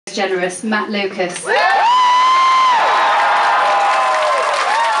Generous, Matt Lucas.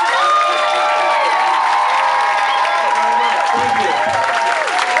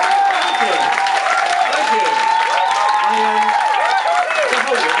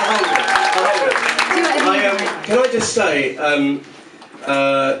 Can I just say, a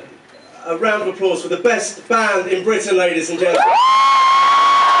round of applause for the best band in Britain, ladies and gentlemen.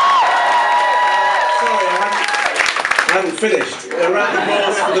 Sorry, I haven't finished. A round of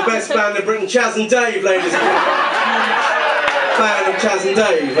applause for the best band in Britain, Chaz and Dave, ladies and gentlemen. Fan of Chaz and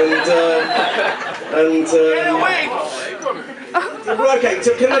Dave, okay,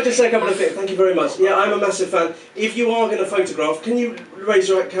 so can I just say a couple of things? Thank you very much. Yeah, I'm a massive fan. If you are going to photograph, can you raise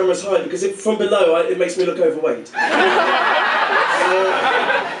your cameras high? Because from below, it makes me look overweight.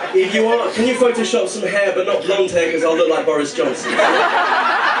 If you are, can you Photoshop some hair, but not blonde hair, because I'll look like Boris Johnson.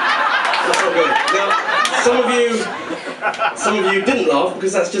 That's not good. Now, some of you didn't laugh,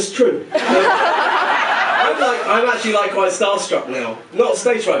 because that's just true. I'm actually quite starstruck now. Not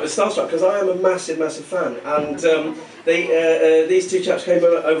stage fright, but starstruck, because I am a massive, massive fan. And these two chaps came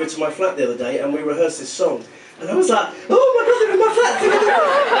over to my flat the other day, and we rehearsed this song. And I was like, oh my God, they're in my flat!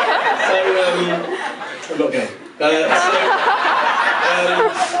 So, I'm not going.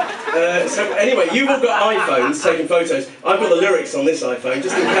 So anyway, you've all got iPhones taking photos. I've got the lyrics on this iPhone,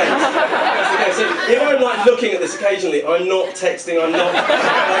 just in case. So if I'm looking at this occasionally, I'm not texting, I'm not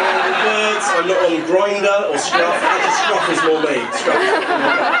playing with words, I'm not on Grindr or Scruff. Actually, Scruff is more me. Scruff.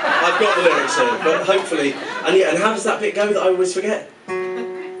 I've got the lyrics here, but hopefully. And how does that bit go that I always forget?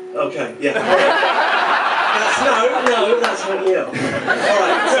 Okay, yeah. That's helped me out.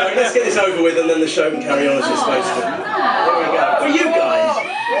 Alright, so let's get this over with and then the show can carry on as it's supposed to. There we go. For you guys.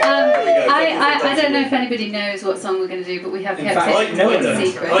 I don't know if anybody knows what song we're going to do, but we have kept it a complete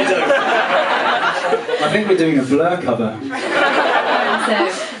secret. I don't. I think we're doing a Blur cover.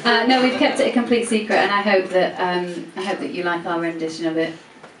 No, we've kept it a complete secret, and I hope that you like our rendition of it.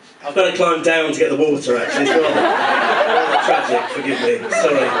 I've got to climb down to get the water, actually. It's rather tragic, forgive me.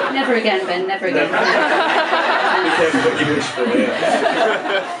 Sorry. Never again, Ben, never again. Be careful what you wish for,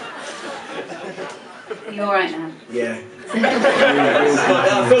 yeah. You alright now? Yeah. I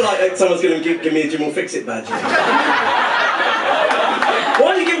feel like someone's going to give me a Jim will fix it badge. Why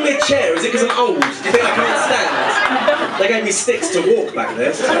are you giving me a chair? Is it because I'm old? Do you think I can't stand? They gave me sticks to walk back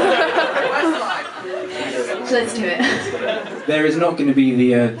there. Let's do it. There is not going to be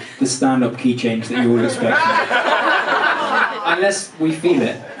the stand-up key change that you all expect. Unless we feel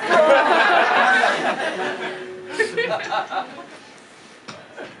it.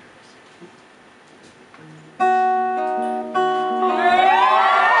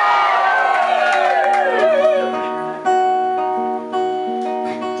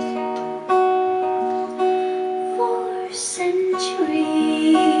 For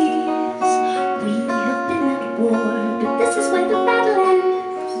centuries we have been at war, but this is where the battle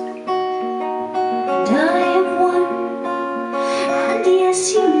ends. And I have won, and yes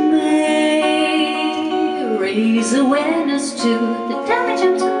you may raise awareness to the damage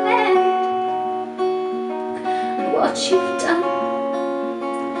I'm to mend and what you've done.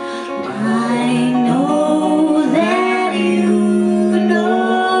 I know that you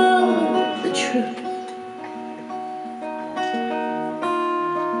know the truth.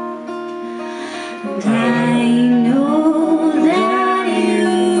 And I know that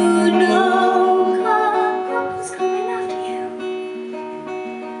you know God was coming after you.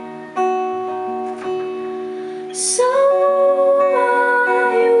 So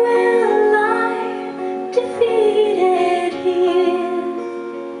why will I defeated here?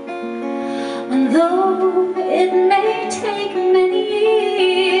 And though it may take many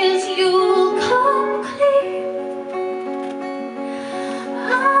years, you'll come clear. I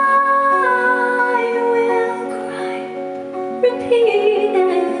will cry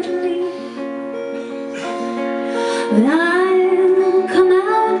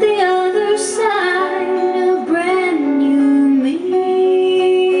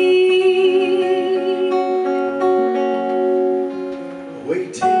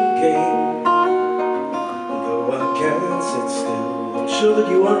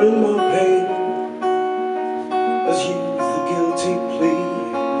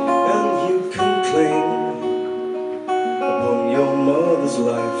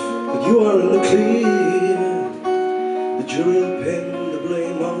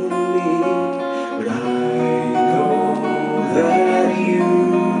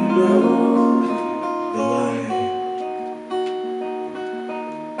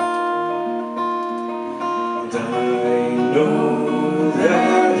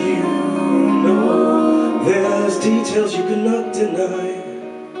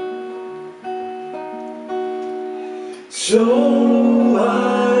So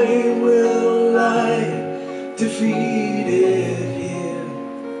I will lie defeated here,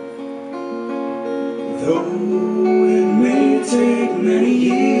 though it may take many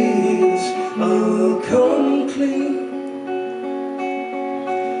years. I'll come clean.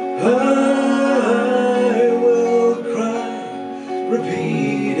 I will cry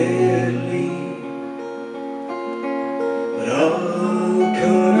repeatedly, but I'll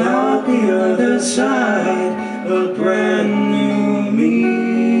come out the other side a brand new me.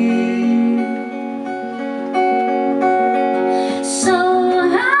 So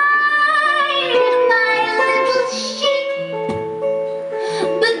hide, my little sheep,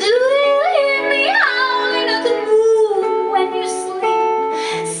 but do you hear me howling at the moon when you sleep?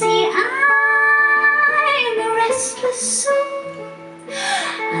 See, I'm a restless soul,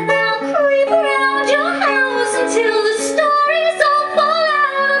 and I'll creep around your house until the stories all fall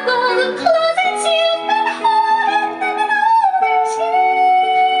out of all the closets you've been holding them in all these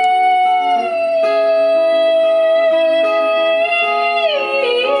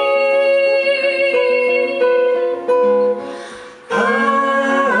I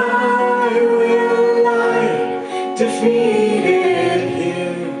will lie defeated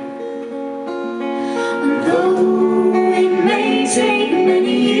here, and though it may take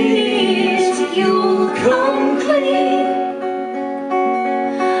many years, you'll come